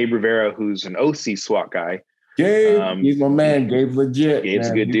Gabe Rivera, who's an OC SWAT guy. Gabe, he's my man. Gabe legit. Gabe's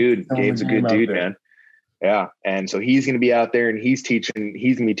man. a good dude. Gabe's a good dude, man. Yeah. And so he's going to be out there and he's going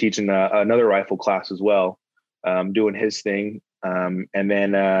to be teaching another rifle class as well, doing his thing. And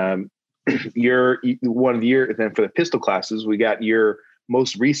then then for the pistol classes, we got your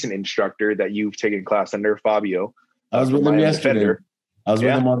most recent instructor that you've taken class under, Fabio. I was with him yesterday. I was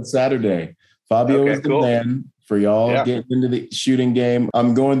with him on Saturday. Fabio is the man for y'all getting into the shooting game.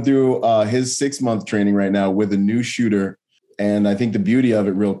 I'm going through his 6-month training right now with a new shooter. And I think the beauty of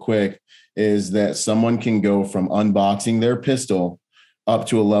it real quick is that someone can go from unboxing their pistol up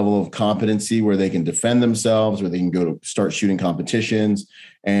to a level of competency where they can defend themselves, where they can go to start shooting competitions.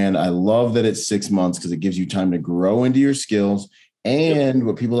 And I love that it's 6 months because it gives you time to grow into your skills. And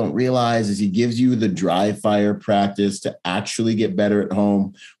what people don't realize is he gives you the dry fire practice to actually get better at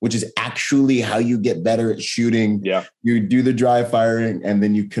home, which is actually how you get better at shooting. Yeah. You do the dry firing and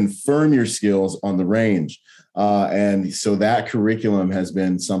then you confirm your skills on the range. And so that curriculum has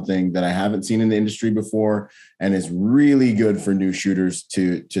been something that I haven't seen in the industry before and is really good for new shooters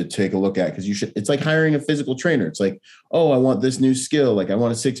to take a look at, because it's like hiring a physical trainer. It's like, oh, I want this new skill. Like I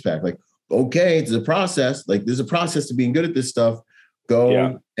want a 6-pack. Like, okay, it's a process. Like there's a process to being good at this stuff.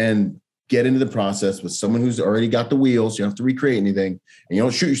 Go and get into the process with someone who's already got the wheels. You don't have to recreate anything and you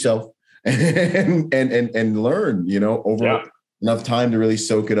don't shoot yourself and learn, over enough time to really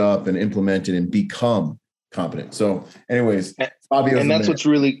soak it up and implement it and become competent. So anyways, Fabio's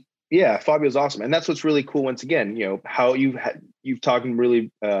awesome. And that's what's really cool. Once again, how you've talked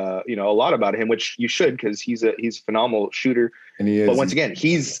really, a lot about him, which you should, because he's a phenomenal shooter. And he is. But once again,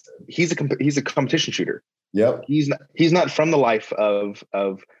 he's a competition shooter. Yep. He's not from the life of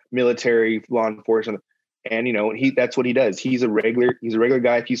military law enforcement. And, that's what he does. He's a regular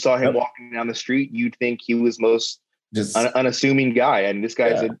guy. If you saw him walking down the street, you'd think he was most unassuming guy. And this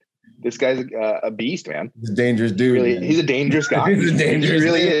guy's a beast, man. He's a dangerous dude. Really, he's a dangerous guy. He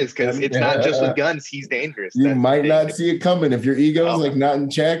really is, because it's not just with guns. He's dangerous. You might not see it coming. If your ego's like not in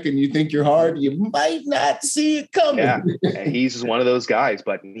check and you think you're hard, you might not see it coming. Yeah, and he's just one of those guys.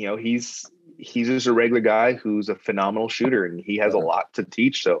 But he's just a regular guy who's a phenomenal shooter, and he has a lot to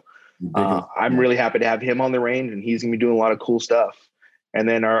teach. So I'm really happy to have him on the range, and he's gonna be doing a lot of cool stuff. And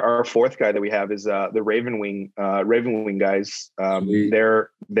then our fourth guy that we have is the Raven Wing guys.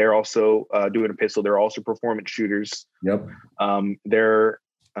 They're also doing a pistol. They're also performance shooters. Yep.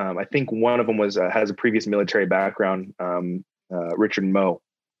 I think one of them has a previous military background. Richard Moe,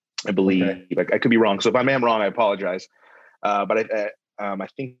 I believe. Okay. Like I could be wrong. So if I am wrong, I apologize. But I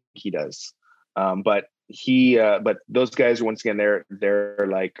think he does. But those guys are, once again, they're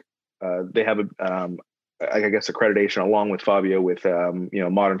like they have I guess accreditation along with Fabio with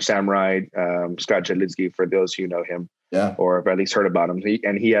Modern Samurai, Scott Jedlinsky, for those who know him, or have at least heard about him.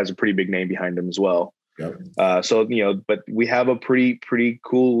 He has a pretty big name behind him as well. Yep. So but we have a pretty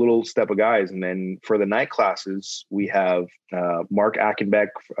cool little step of guys. And then for the night classes, we have Mark Achenbeck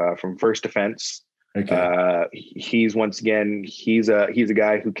from First Defense. Okay. He's a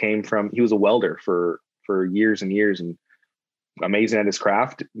guy who he was a welder for years and years and amazing at his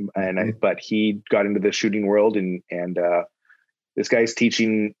craft. But he got into the shooting world and this guy's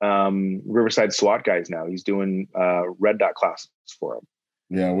teaching Riverside SWAT guys now. He's doing red dot classes for them.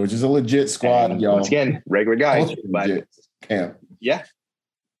 Yeah, which is a legit squad, y'all. Once again, regular guy. But camp. Yeah.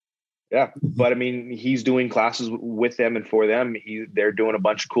 But I mean, he's doing classes with them and for them. They're doing a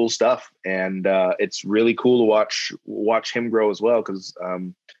bunch of cool stuff, and it's really cool to watch him grow as well. Because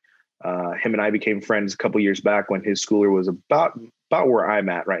him and I became friends a couple years back when his schooler was about where I'm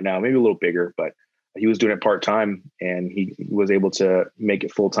at right now, maybe a little bigger, but he was doing it part time, and he was able to make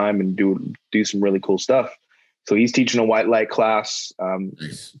it full time and do some really cool stuff. So he's teaching a white light class.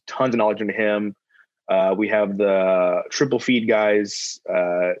 Nice. Tons of knowledge into him. We have the triple feed guys,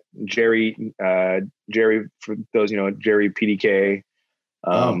 Jerry, for those, Jerry PDK,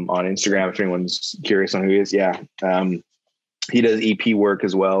 on Instagram, if anyone's curious on who he is. Yeah. He does EP work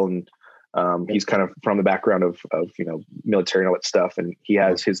as well. And He's kind of from the background of military and all that stuff, and he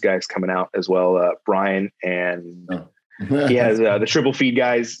has his guys coming out as well. Brian and he has the triple feed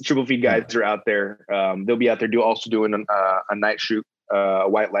guys. Triple feed guys are out there. They'll be out there doing a night shoot, a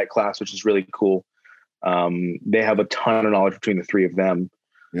white light class, which is really cool. They have a ton of knowledge between the three of them.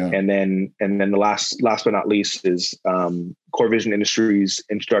 Yeah. And then the last but not least is Core Vision Industries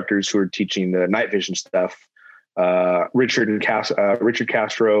instructors who are teaching the night vision stuff. Richard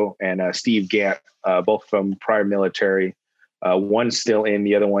Castro and Steve Gant, both from prior military. One's still in,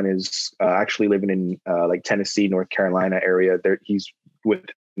 the other one is actually living in like Tennessee, North Carolina area. He's with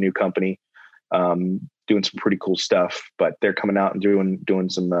a new company, doing some pretty cool stuff, but they're coming out and doing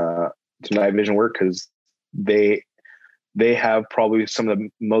some night vision work because they have probably some of the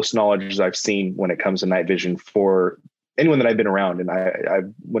most knowledge I've seen when it comes to night vision for anyone that I've been around. And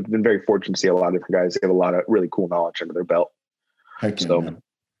I've been very fortunate to see a lot of different guys. They have a lot of really cool knowledge under their belt. So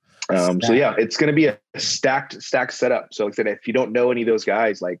yeah, it's going to be a stacked setup. So like I said, if you don't know any of those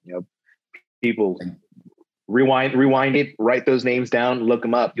guys, people rewind it, write those names down, look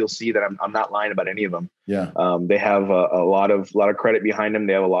them up. You'll see that I'm not lying about any of them. Yeah. They have a lot of credit behind them.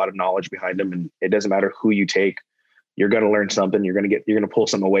 They have a lot of knowledge behind them, and it doesn't matter who you take. You're going to learn something. You're going to pull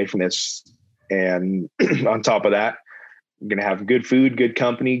something away from this. And on top of that, you're going to have good food, good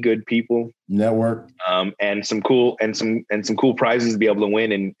company, good people, network, and some cool prizes to be able to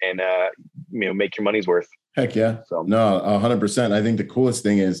win and make your money's worth. Heck yeah. So no, 100%. I think the coolest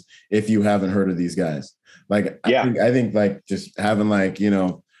thing is if you haven't heard of these guys, I think just having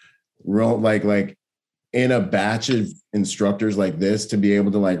real in a batch of instructors like this to be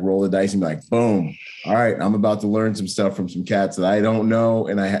able to roll the dice and be like, boom. All right. I'm about to learn some stuff from some cats that I don't know.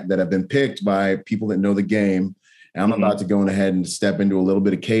 And that have been picked by people that know the game. And I'm about to go ahead and step into a little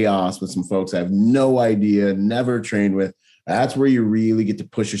bit of chaos with some folks I have no idea, never trained with. That's where you really get to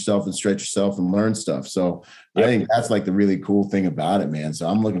push yourself and stretch yourself and learn stuff. So I think that's the really cool thing about it, man. So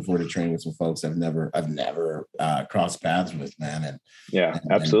I'm looking forward to training with some folks I've never crossed paths with, man.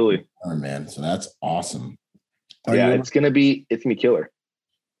 Absolutely. Man. So that's awesome. It's going to be killer.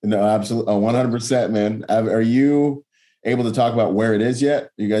 No, absolutely. 100%, man. Are you able to talk about where it is yet?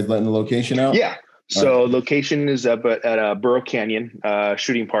 Are you guys letting the location out? Yeah. So location is up at Burro Canyon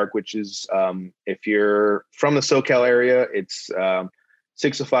Shooting Park, which is if you're from the SoCal area, it's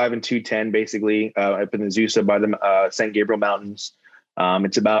 605 and 210, basically up in the Azusa by the San Gabriel Mountains.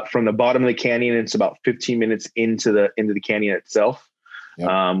 It's about from the bottom of the canyon. It's about 15 minutes into the canyon itself.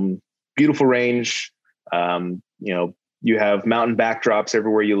 Yep. Beautiful range. You have mountain backdrops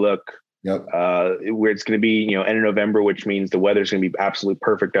everywhere you look. Yep. Where it's going to be, end of November, which means the weather's going to be absolutely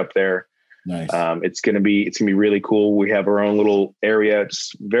perfect up there. Nice. It's gonna be really cool. We have our own little area.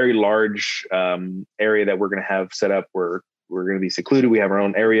 It's very large area that we're gonna have set up where we're gonna be secluded. We have our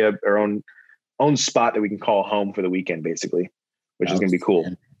own area, our own spot that we can call home for the weekend, basically, which is gonna be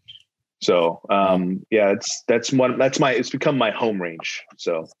cool. So it's become my home range.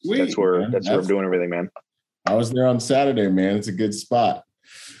 So sweet, that's where I'm doing everything, man. I was there on Saturday, man. It's a good spot.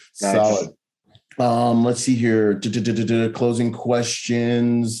 Nice. Solid. Let's see here. Closing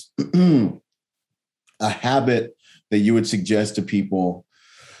questions. A habit that you would suggest to people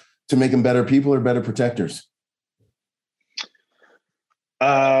to make them better people or better protectors?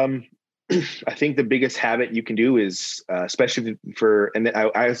 I think the biggest habit you can do is, especially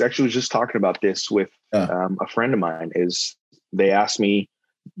I was actually just talking about this with a friend of mine. Is they asked me,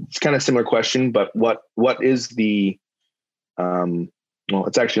 it's kind of a similar question, but what is the well,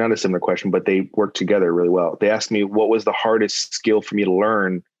 it's actually not a similar question, but they work together really well. They asked me what was the hardest skill for me to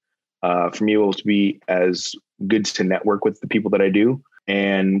learn, for me able to be as good to network with the people that I do.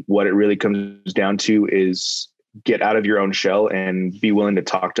 And what it really comes down to is get out of your own shell and be willing to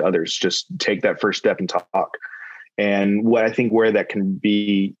talk to others. Just take that first step and talk. And what I think where that can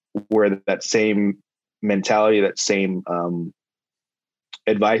be, where that same mentality, that same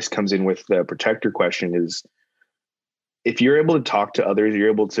advice comes in with the protector question is, if you're able to talk to others,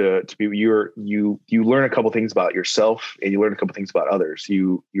 you're able to be, you learn a couple things about yourself and you learn a couple things about others.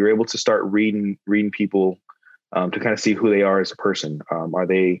 You're able to start reading people to kind of see who they are as a person. Are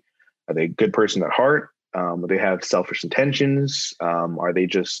they a good person at heart? Do they have selfish intentions? Are they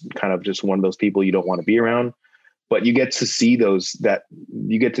just kind of just one of those people you don't want to be around? But you get to see those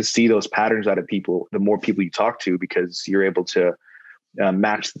patterns out of people, the more people you talk to, because you're able to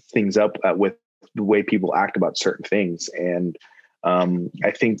match things up with the way people act about certain things. And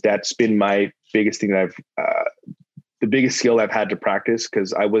I think that's been my biggest thing that the biggest skill I've had to practice,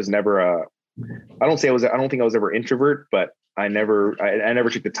 because I was never I don't think I was ever introvert, but I never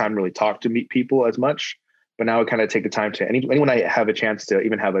took the time to really talk to meet people as much. but now I kind of take the time to anyone I have a chance to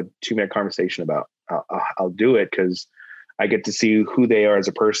even have a 2-minute conversation about, I'll do it, because I get to see who they are as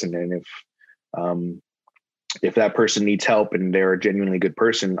a person. And if that person needs help and they're a genuinely good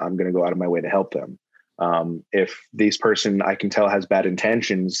person, I'm going to go out of my way to help them. If this person I can tell has bad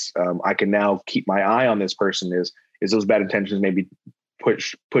intentions, I can now keep my eye on this person. Is those bad intentions maybe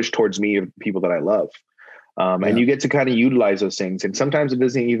push towards me or people that I love? And you get to kind of utilize those things. And sometimes it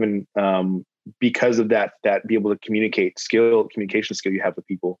doesn't even, because of that be able to communication skill you have with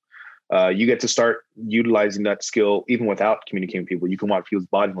people, you get to start utilizing that skill even without communicating with people. You can watch people's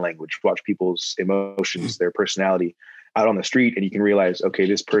body language, watch people's emotions, their personality out on the street, and you can realize, okay,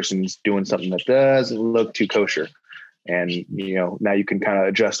 this person's doing something that doesn't look too kosher. And, now you can kind of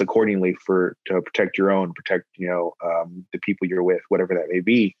adjust accordingly to protect your own, the people you're with, whatever that may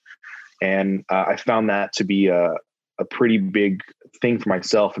be. And I found that to be a pretty big thing for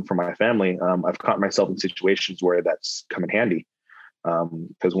myself and for my family. I've caught myself in situations where that's come in handy.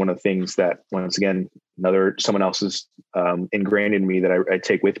 Because one of the things that, once again, someone else is ingrained in me that I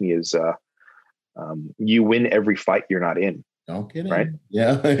take with me is you win every fight you're not in. Don't get right? in.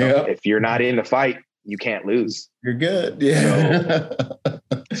 Yeah. If you're not in the fight, you can't lose. You're good. Yeah.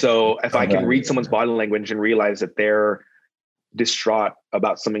 So if I can read someone's body language and realize that they're distraught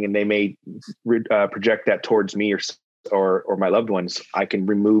about something and they may project that towards me or my loved ones, I can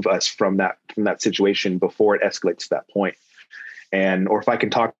remove us from that situation before it escalates to that point. Or if I can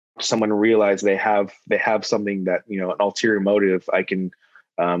talk to someone and realize they have something that, an ulterior motive, I can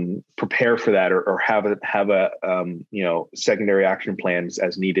prepare for that or have a secondary action plans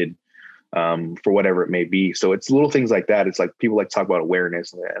as needed for whatever it may be. So it's little things like that. It's like people like to talk about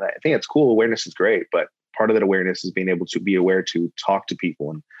awareness, and I think it's cool. Awareness is great, but part of that awareness is being able to be aware to talk to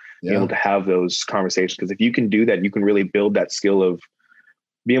people and be able to have those conversations. Because if you can do that, you can really build that skill of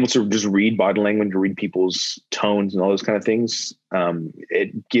being able to just read body language, read people's tones and all those kind of things.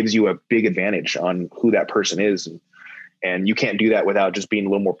 It gives you a big advantage on who that person is. And you can't do that without just being a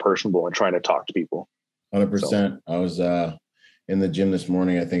little more personable and trying to talk to people. 100%. So. I was in the gym this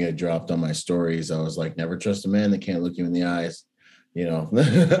morning. I think I dropped on my stories. I was like, never trust a man that can't look you in the eyes,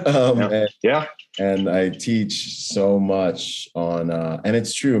 And I teach so much on, and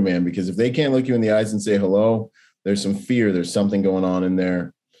it's true, man, because if they can't look you in the eyes and say hello, there's some fear, there's something going on in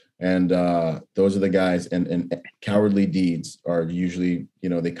there. And those are the guys, and cowardly deeds are usually,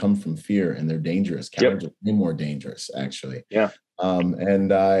 they come from fear and they're dangerous. Cowards are way more dangerous, actually. Yeah.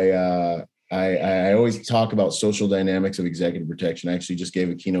 And I always talk about social dynamics of executive protection. I actually just gave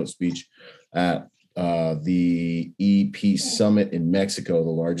a keynote speech at the EP Summit in Mexico, the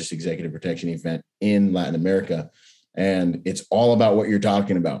largest executive protection event in Latin America. And it's all about what you're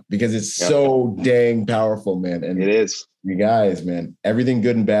talking about because it's so dang powerful, man. And it is. You guys, man, everything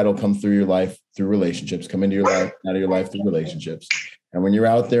good and bad will come through your life through relationships, come into your life, out of your life through relationships. And when you're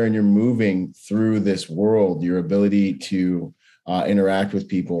out there and you're moving through this world, your ability to interact with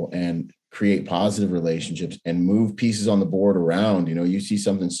people and create positive relationships and move pieces on the board around, you see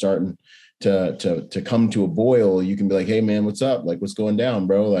something starting to come to a boil, you can be like, hey man, what's up? Like, what's going down,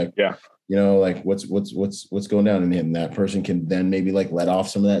 bro? Like, like what's going down in him? That person can then maybe like let off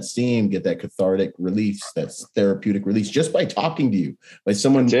some of that steam, get that cathartic release, that's therapeutic release just by talking to you, by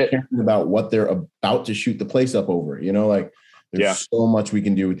someone caring about what they're about to shoot the place up over, like there's so much we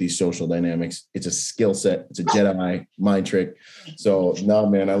can do with these social dynamics. It's a skill set. It's a Jedi mind trick. So no,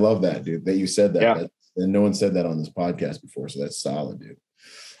 man, I love that, dude, that you said that. Yeah. And no one said that on this podcast before. So that's solid, dude.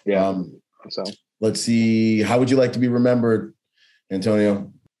 Yeah. So let's see. How would you like to be remembered,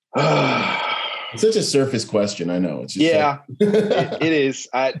 Antonio? It's such a surface question. I know. It's just it is.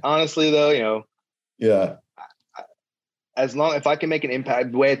 Honestly though, as long if I can make an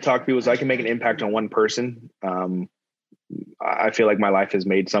impact, the way I talk to people is I can make an impact on one person. I feel like my life has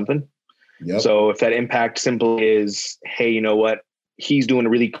made something. Yep. So if that impact simply is, hey, you know what? He's doing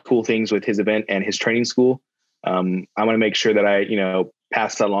really cool things with his event and his training school. I want to make sure that I,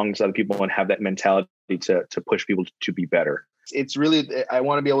 pass that along to other people and have that mentality to push people to be better. It's really, I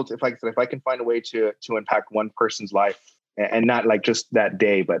want to be able to, if I can find a way to impact one person's life and not like just that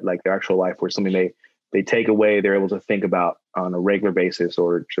day, but like their actual life, where something they take away, they're able to think about on a regular basis,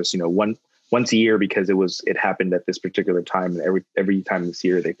 or just, once a year, because it happened at this particular time. And every time this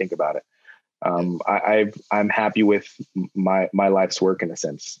year they think about it. I'm happy with my life's work in a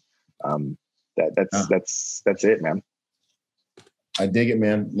sense. That's it, man. I dig it,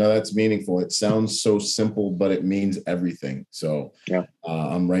 man. No, that's meaningful. It sounds so simple, but it means everything. So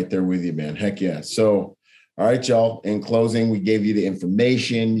I'm right there with you, man. Heck yeah. So, all right, y'all. In closing, we gave you the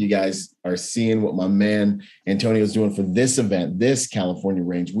information. You guys are seeing what my man Antonio's doing for this event, this California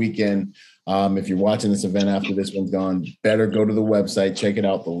Range weekend. If you're watching this event after this one's gone, better go to the website, check it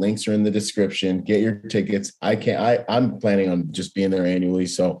out. The links are in the description. Get your tickets. I'm planning on just being there annually,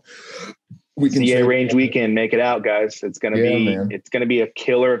 so we can CA Range Weekend. Make it out, guys. It's gonna man. be a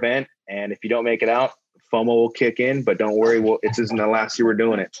killer event, and if you don't make it out, FOMO will kick in. But don't worry, this isn't the last year we're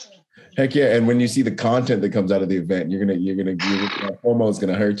doing it. Heck yeah! And when you see the content that comes out of the event, you're gonna FOMO is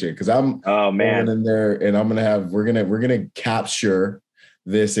gonna hurt you, because I'm going in there and we're gonna capture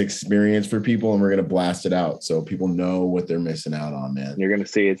this experience for people, and we're going to blast it out so people know what they're missing out on, man. You're going to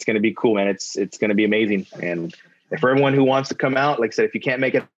see, it's going to be cool, man. It's going to be amazing. And for everyone who wants to come out, like I said, if you can't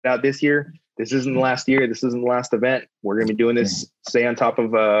make it out this year, this isn't the last year. This isn't the last event. We're going to be doing this. Stay on top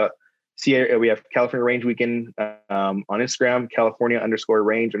of, we have California Range Weekend on Instagram,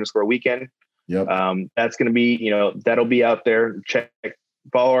 California_Range_Weekend. Yep. That's going to be, that'll be out there.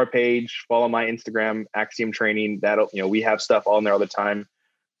 Follow our page, follow my Instagram, Axiom Training. We have stuff all in there all the time.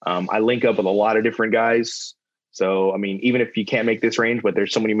 I link up with a lot of different guys. So, I mean, even if you can't make this range, but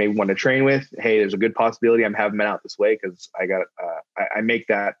there's someone you may want to train with, hey, there's a good possibility I'm having them out this way, because I make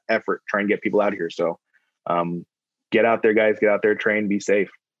that effort, try and get people out here. So get out there, guys, get out there, train, be safe.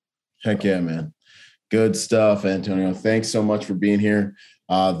 Heck yeah, man. Good stuff, Antonio. Thanks so much for being here.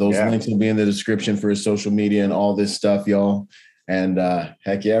 Those links will be in the description for his social media and all this stuff, y'all. And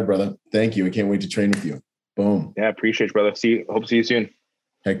heck yeah, brother. Thank you. I can't wait to train with you. Boom. Yeah, appreciate you, brother. Hope to see you soon.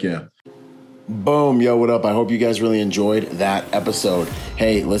 Heck yeah. Boom. Yo, what up? I hope you guys really enjoyed that episode.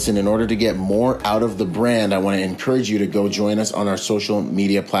 Hey, listen, in order to get more out of the brand, I want to encourage you to go join us on our social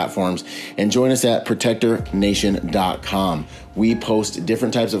media platforms and join us at protectornation.com. We post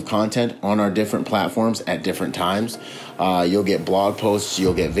different types of content on our different platforms at different times. You'll get blog posts,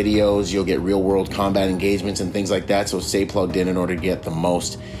 you'll get videos, you'll get real world combat engagements and things like that. So stay plugged in order to get the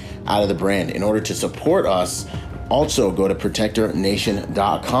most out of the brand. In order to support us, also go to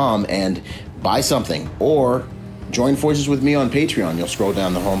protectornation.com and buy something, or join forces with me on Patreon. You'll scroll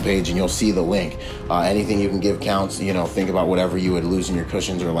down the homepage and you'll see the link. Anything you can give counts. Think about whatever you would lose in your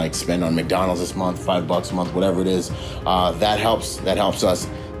cushions, or like spend on McDonald's this month, $5 a month, whatever it is. That helps us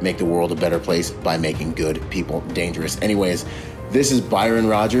make the world a better place by making good people dangerous. Anyways, this is Byron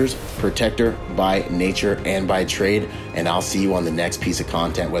Rogers, protector by nature and by trade, and I'll see you on the next piece of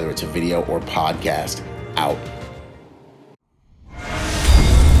content, whether it's a video or podcast. Out.